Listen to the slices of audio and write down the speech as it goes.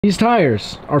These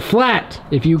tires are flat,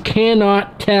 if you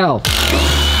cannot tell.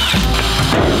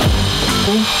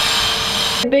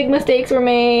 Big mistakes were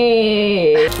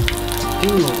made.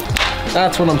 Ooh,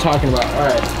 that's what I'm talking about. All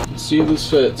right, let's see if this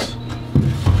fits.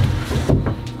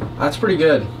 That's pretty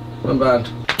good. Not bad.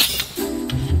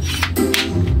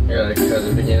 I gotta cut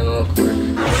it again real quick.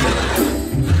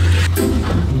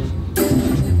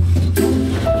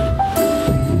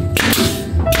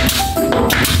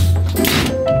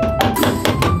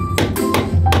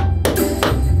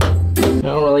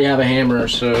 I don't really have a hammer,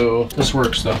 so this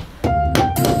works though.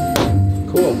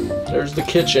 Cool. There's the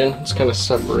kitchen. It's kind of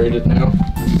separated now.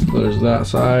 There's that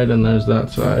side and there's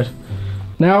that side.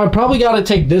 Now I probably got to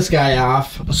take this guy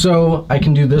off so I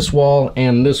can do this wall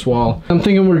and this wall. I'm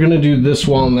thinking we're gonna do this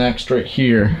wall next right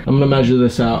here. I'm gonna measure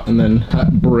this out and then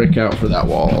cut brick out for that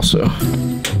wall also.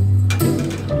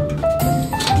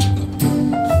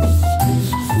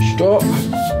 Stop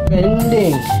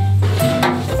bending.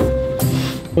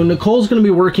 Well, Nicole's gonna be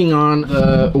working on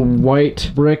the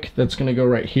white brick that's gonna go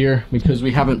right here because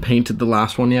we haven't painted the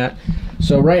last one yet.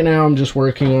 So right now I'm just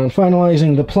working on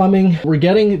finalizing the plumbing. We're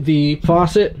getting the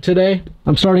faucet today.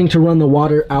 I'm starting to run the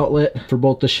water outlet for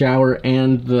both the shower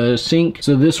and the sink.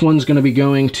 So this one's gonna be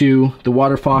going to the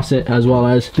water faucet as well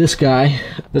as this guy.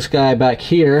 This guy back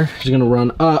here is gonna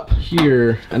run up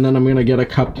here, and then I'm gonna get a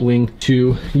coupling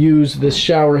to use this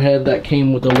shower head that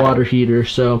came with the water heater.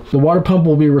 So the water pump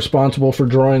will be responsible for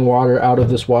drawing water out of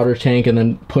this water tank and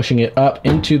then pushing it up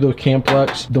into the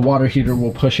Camplux. The water heater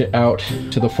will push it out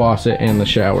to the faucet and the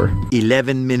shower.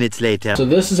 11 minutes later. So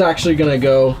this is actually gonna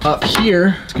go up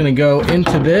here. It's gonna go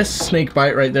into this snake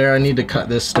bite right there. I need to cut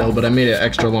this still, but I made it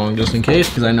extra long just in case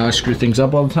because I know I screw things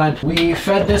up all the time. We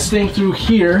fed this thing through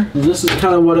here. This is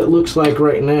kind of what it looks like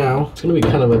right now. It's gonna be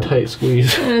kind of a tight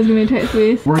squeeze. It is gonna be a tight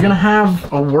squeeze. We're gonna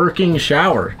have a working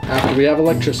shower after we have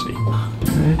electricity.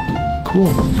 Okay,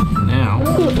 cool. Now,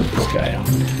 put this guy on.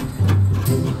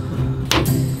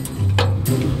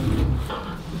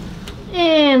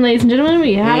 And ladies and gentlemen,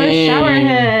 we have a shower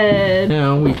head.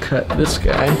 Now we cut this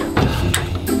guy.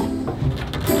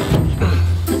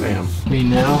 Bam. We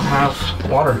now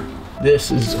have water.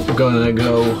 This is gonna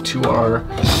go to our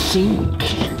sink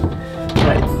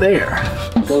right there.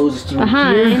 Goes through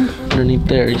here, underneath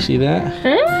there. You see that?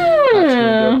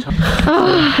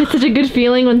 Oh, it's such a good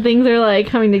feeling when things are like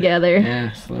coming together.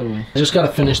 Yeah, slowly. I just gotta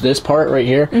finish this part right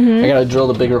here. I gotta drill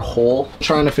the bigger hole.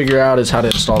 Trying to figure out is how to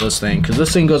install this thing because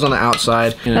this thing goes on the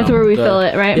outside. You know, that's where we fill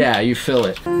it, right? Yeah, you fill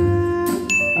it.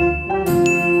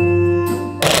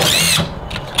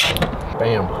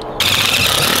 Bam.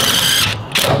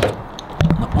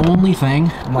 The only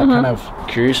thing I'm like kind of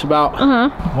curious about,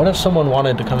 what if someone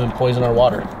wanted to come and poison our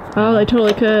water? Oh, they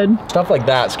totally could. Stuff like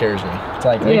that scares me. It's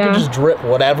like they could just drip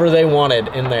whatever they wanted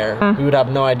in there. We would have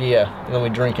no idea, and then we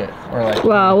drink it. Or like,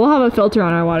 well, we'll have a filter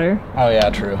on our water. Oh yeah,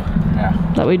 true.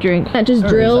 Yeah. That we drink. That just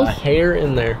drills. There's a hair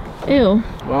in there. Ew.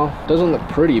 Well, it doesn't look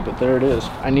pretty, but there it is.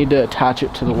 I need to attach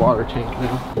it to the water tank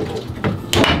now. What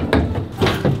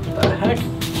the heck? I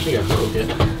think I broke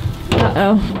it.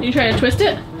 Uh-oh. You trying to twist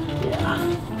it? Yeah.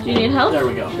 Do you need help? There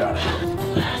we go. Got it.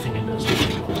 I think it does need to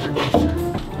go underneath.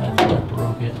 I think I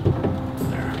broke it.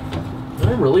 There. Did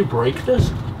I really break this?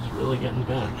 It's really getting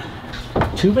bent.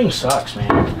 Tubing sucks,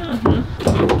 man.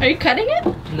 Are you cutting it?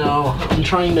 No, I'm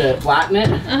trying to flatten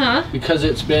it because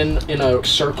it's been in a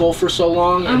circle for so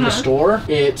long in the store.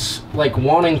 It's like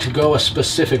wanting to go a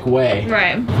specific way.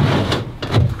 Right.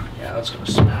 Yeah, that's gonna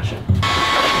smash it.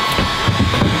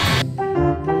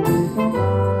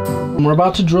 We're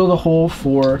about to drill the hole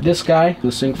for this guy,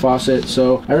 the sink faucet.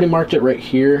 So I already marked it right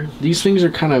here. These things are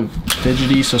kind of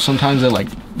fidgety, so sometimes they like,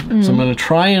 so I'm gonna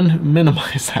try and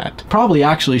minimize that. Probably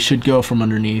actually should go from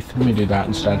underneath. Let me do that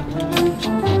instead.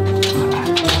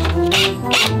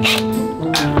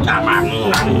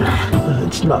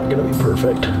 It's not gonna be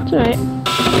perfect. It's alright.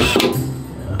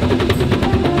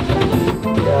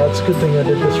 Yeah, it's a good thing I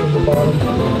did this from the bottom.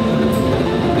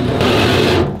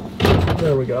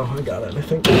 There we go. I got it, I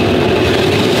think.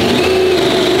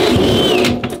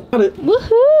 Got it.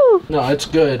 Woohoo! No, it's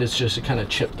good. It's just it kind of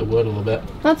chipped the wood a little bit.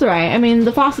 That's alright. I mean,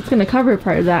 the faucet's gonna cover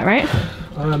part of that, right?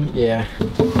 Yeah.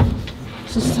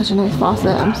 This is such a nice faucet.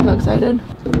 I'm so excited.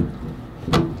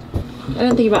 I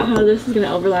didn't think about how this is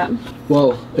gonna overlap.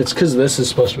 Well, it's because this is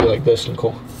supposed to be like this,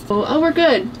 Nicole. Oh, we're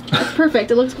good. That's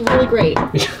perfect. It looks really great.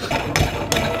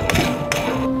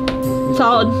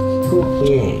 Solid.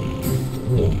 Yeah.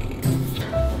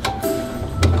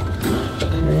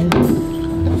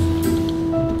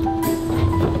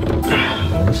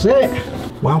 That's it.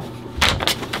 Wow.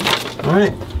 All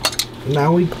right.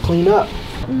 Now we clean up.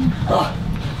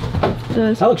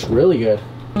 That looks really good.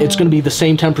 It's gonna be the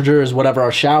same temperature as whatever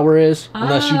our shower is,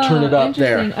 unless you turn it up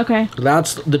there. Okay.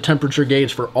 That's the temperature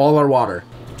gauge for all our water.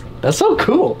 That's so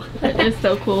cool. That is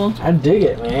so cool. I dig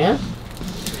it, man.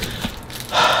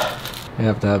 I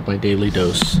have to have my daily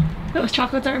dose. Those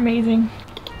chocolates are amazing.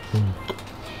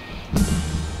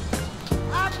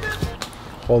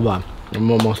 Hold on,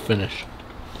 I'm almost finished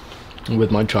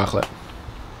with my chocolate.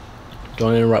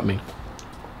 Don't interrupt me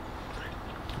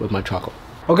with my chocolate.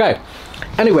 Okay,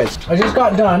 anyways, I just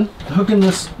got done hooking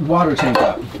this water tank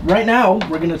up. Right now,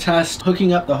 we're gonna test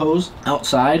hooking up the hose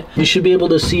outside. You should be able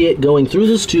to see it going through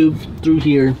this tube, through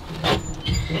here,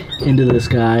 into this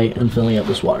guy, and filling up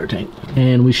this water tank.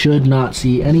 And we should not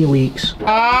see any leaks.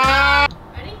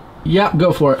 Ready? Yeah,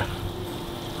 go for it.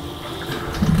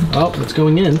 Oh, it's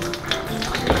going in.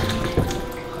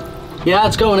 Yeah,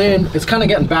 it's going in. It's kind of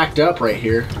getting backed up right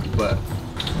here, but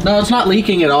no, it's not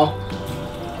leaking at all.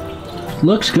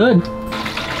 Looks good.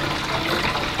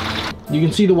 You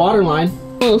can see the water line.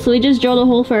 Cool, so we just drilled a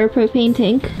hole for our propane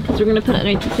tank because we're gonna put it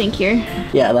underneath the sink here.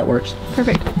 Yeah, that works.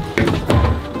 Perfect. There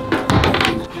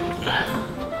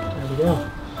we go.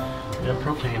 We got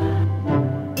propane.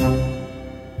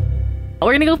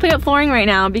 We're gonna go pick up flooring right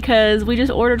now because we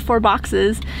just ordered 4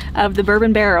 boxes of the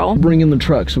bourbon barrel. Bring in the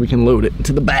truck so we can load it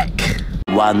into the back.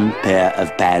 1 pair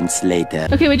of pants later.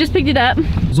 Okay, we just picked it up.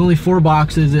 There's only 4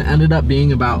 boxes. It ended up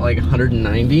being about like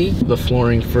 190, the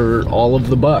flooring for all of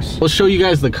the bus. Let's show you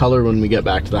guys the color when we get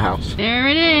back to the house. There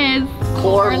it is.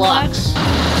 Core Lux.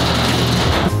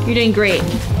 You're doing great.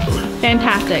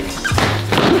 Fantastic.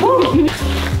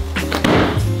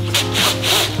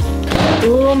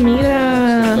 Oh,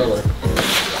 mira.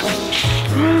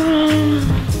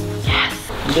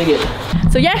 Yes. Dig it.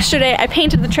 So yesterday I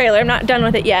painted the trailer. I'm not done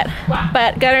with it yet,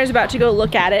 but Gunner's about to go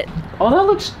look at it. Oh, that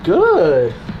looks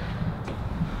good.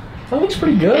 That looks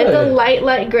pretty good. It's a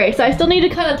light gray, so I still need to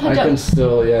kind of touch up.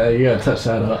 Yeah, you gotta touch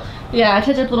that up. Yeah,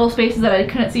 touch up little spaces that I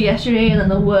couldn't see yesterday, and then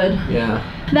the wood. Yeah.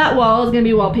 That wall is gonna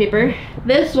be wallpaper.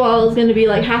 This wall is gonna be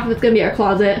like half of it's gonna be our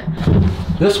closet.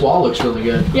 This wall looks really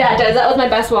good. Yeah, it does. That was my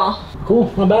best wall.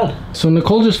 Cool, not bad. So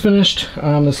Nicholle just finished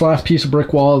this last piece of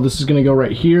brick wall. This is gonna go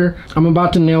right here. I'm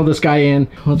about to nail this guy in.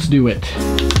 Let's do it.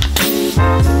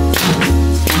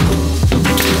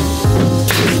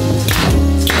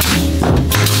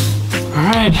 All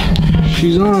right,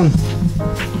 she's on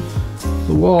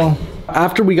the wall.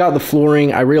 After we got the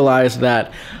flooring, I realized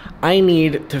that I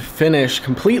need to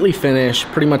completely finish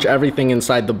pretty much everything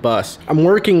inside the bus. I'm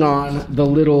working on the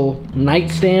little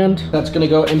nightstand that's gonna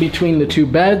go in between the 2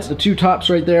 beds. The 2 tops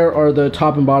right there are the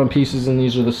top and bottom pieces, and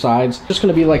these are the sides. Just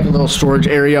gonna be like a little storage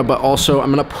area, but also I'm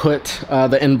gonna put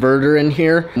the inverter in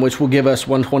here, which will give us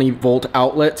 120-volt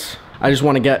outlets. I just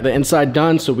wanna get the inside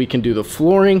done so we can do the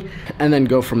flooring and then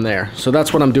go from there. So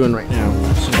that's what I'm doing right now.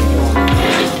 So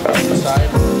inside.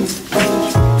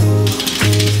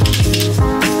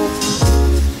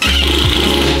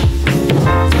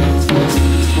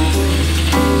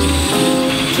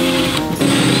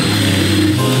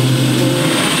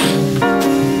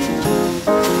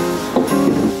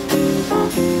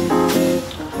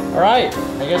 Alright,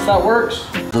 I guess that works.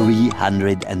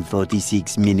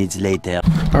 346 minutes later.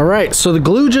 Alright, so the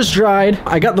glue just dried.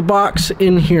 I got the box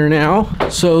in here now.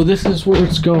 So this is where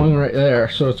it's going right there.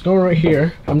 So it's going right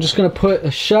here. I'm just gonna put a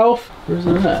shelf. Where's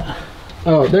it at?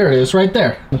 Oh, there it is, right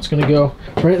there. It's gonna go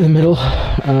right in the middle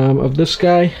of this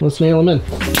guy. Let's nail him in.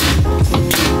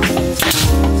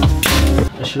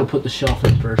 I should have put the shelf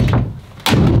in first.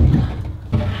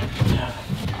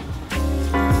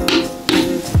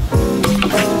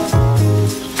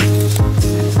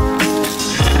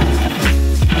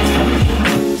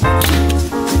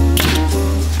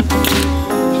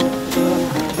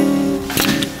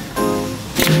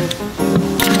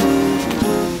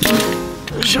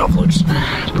 Shelf looks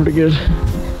pretty good.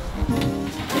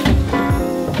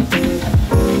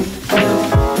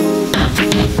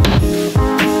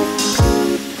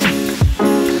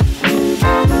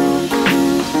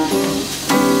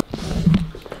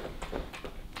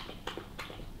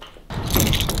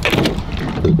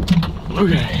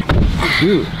 Okay.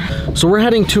 Ooh. So we're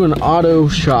heading to an auto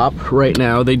shop right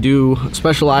now. They do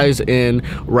specialize in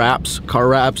wraps, car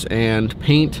wraps, and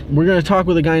paint. We're gonna talk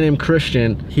with a guy named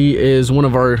Christian. He is one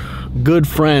of our good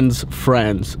friends,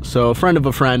 so a friend of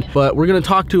a friend, but we're gonna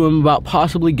talk to him about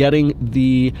possibly getting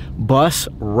the bus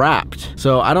wrapped.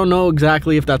 So I don't know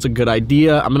exactly if that's a good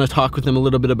idea. I'm gonna talk with him a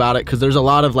little bit about it because there's a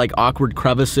lot of like awkward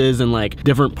crevices and like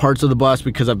different parts of the bus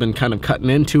because I've been kind of cutting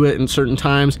into it in certain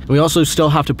times. And we also still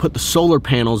have to put the solar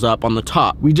panels up on the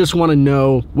top. We just want to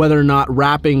know whether or not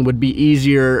wrapping would be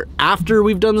easier after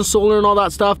we've done the solar and all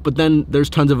that stuff, but then there's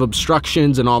tons of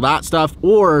obstructions and all that stuff,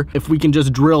 or if we can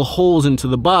just drill holes into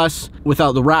the bus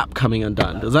without the wrap coming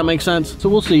undone. Does that make sense? So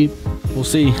we'll see. We'll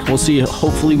see.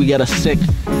 Hopefully we get a sick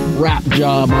wrap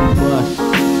job on the bus.